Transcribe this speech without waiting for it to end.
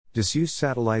Disused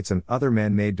satellites and other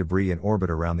man made debris in orbit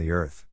around the Earth.